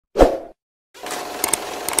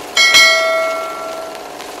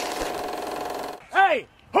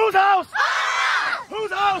Whose house?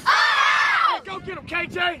 Whose house? Hey, go get him,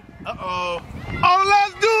 KJ. Uh-oh. Oh,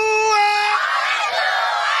 let's do it!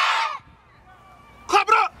 Clap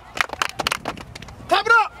it up! Clap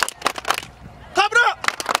it up! Clap it up!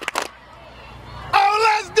 Oh,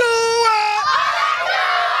 let's do it!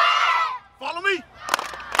 Follow me.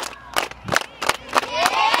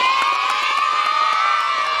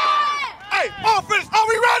 Hey, offense, are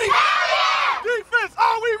we ready? Defense,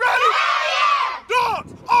 are we ready?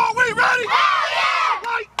 Dogs, are we ready?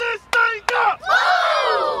 Light this thing up!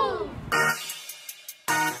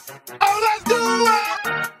 Oh, let's do it!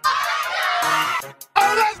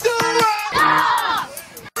 Oh, let's do it!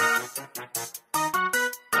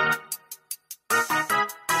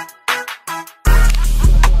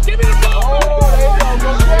 Give me the ball! Oh,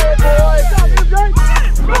 there you go,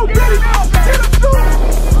 boys. Go get it! Get him, Stu!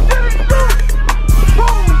 Get him, Stu!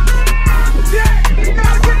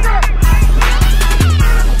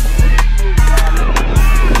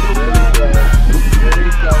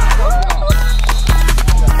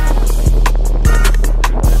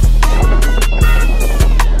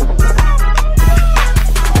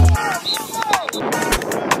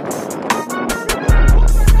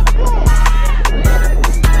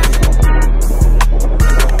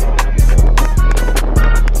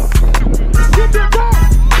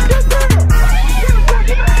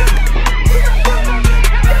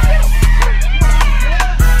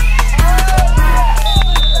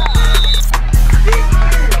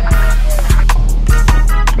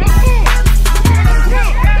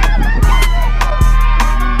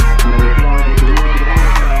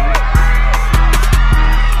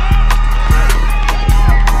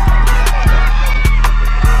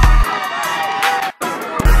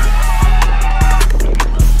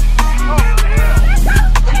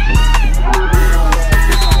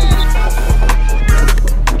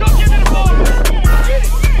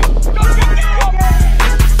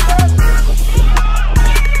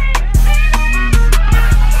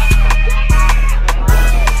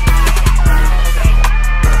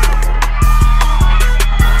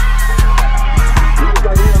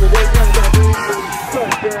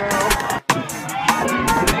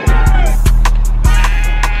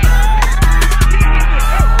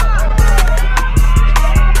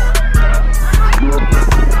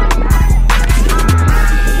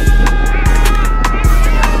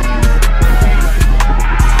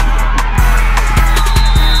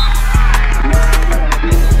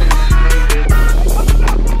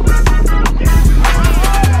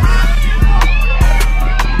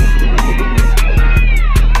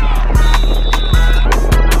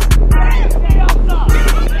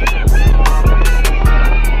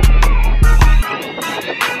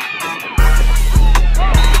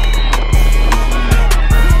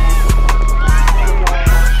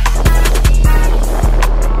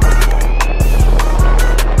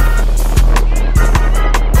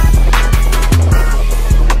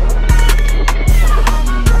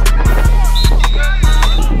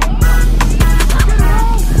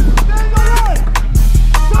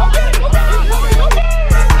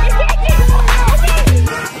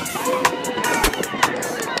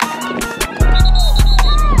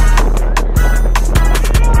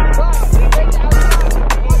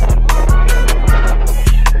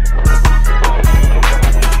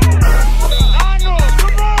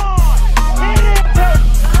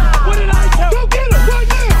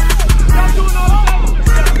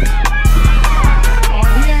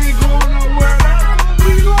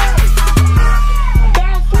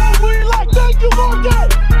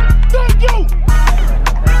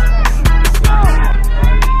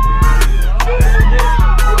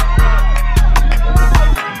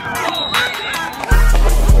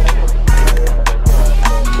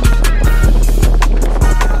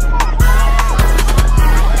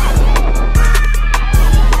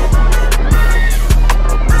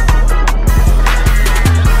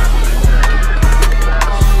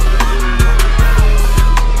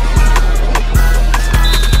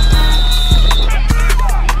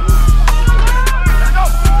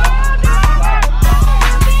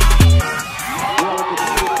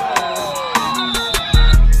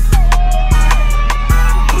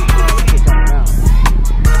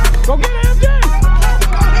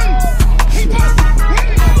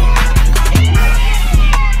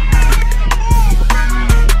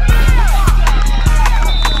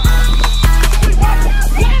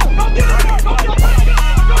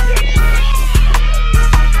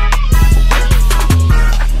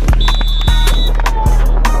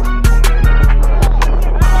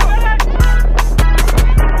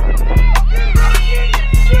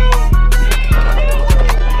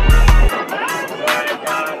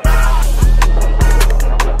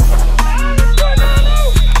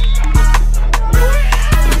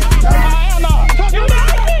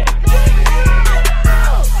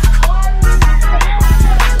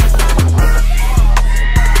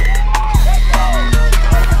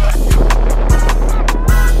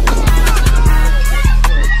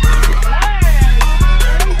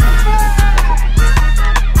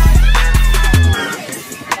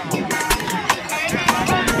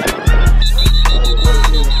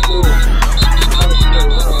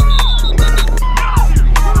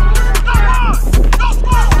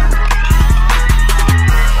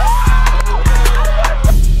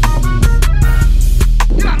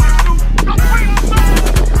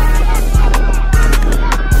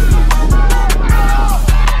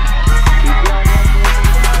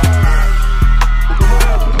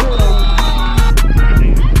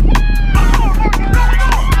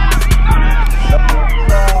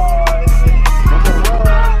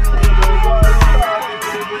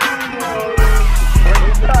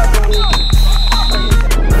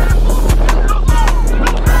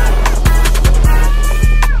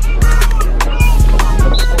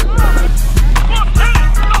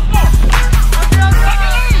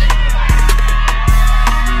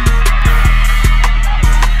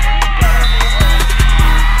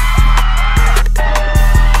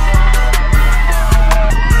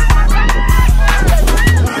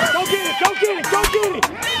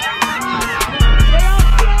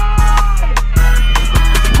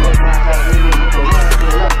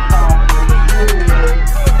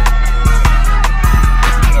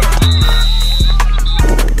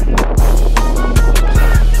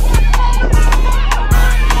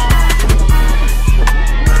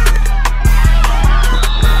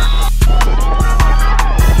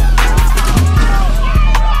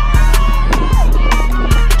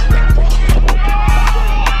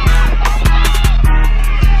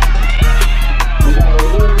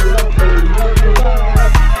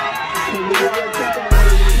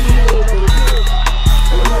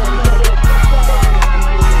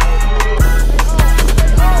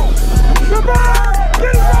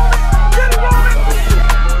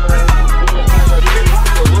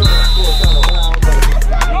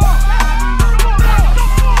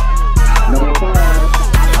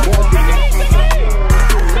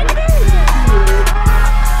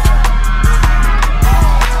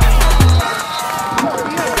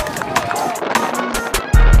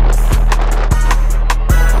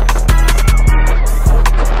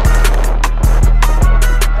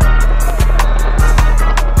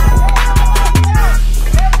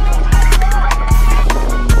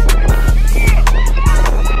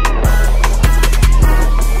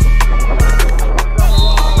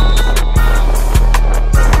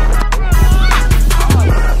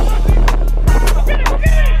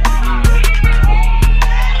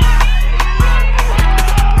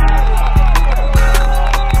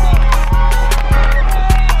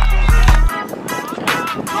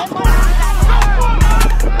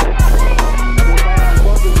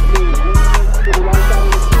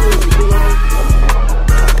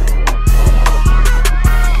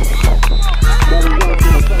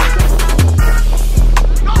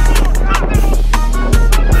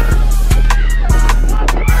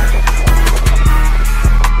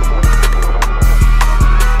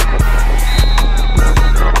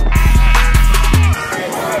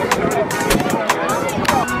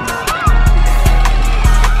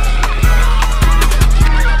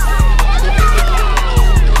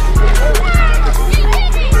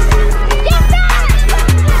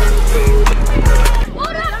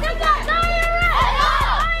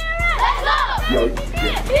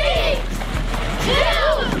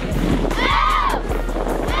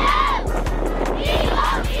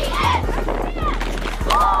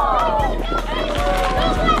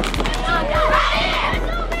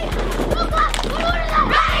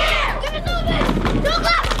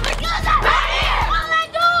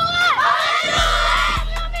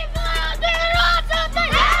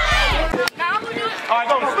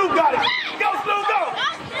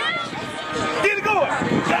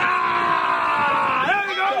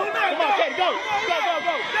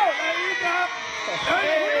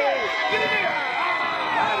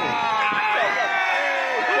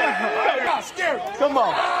 Come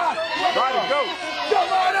on. Try to go.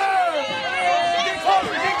 Come on in. Get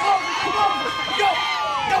closer, get closer, get closer. Go,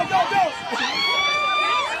 go, go, go.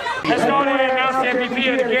 Let's go ahead and announce the MVP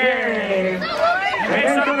of the game.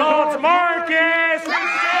 Based on the ball to Marcus.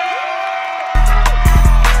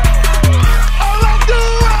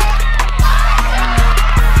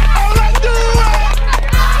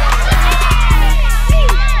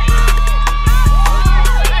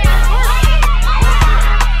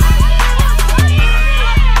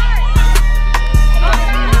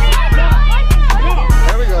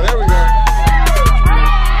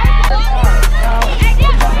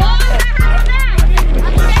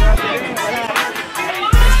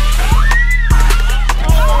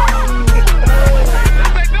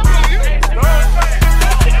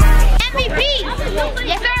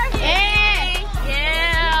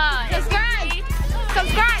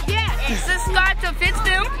 Subscribe, yeah. Subscribe to Fitz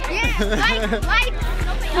them. Yeah,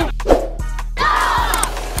 like.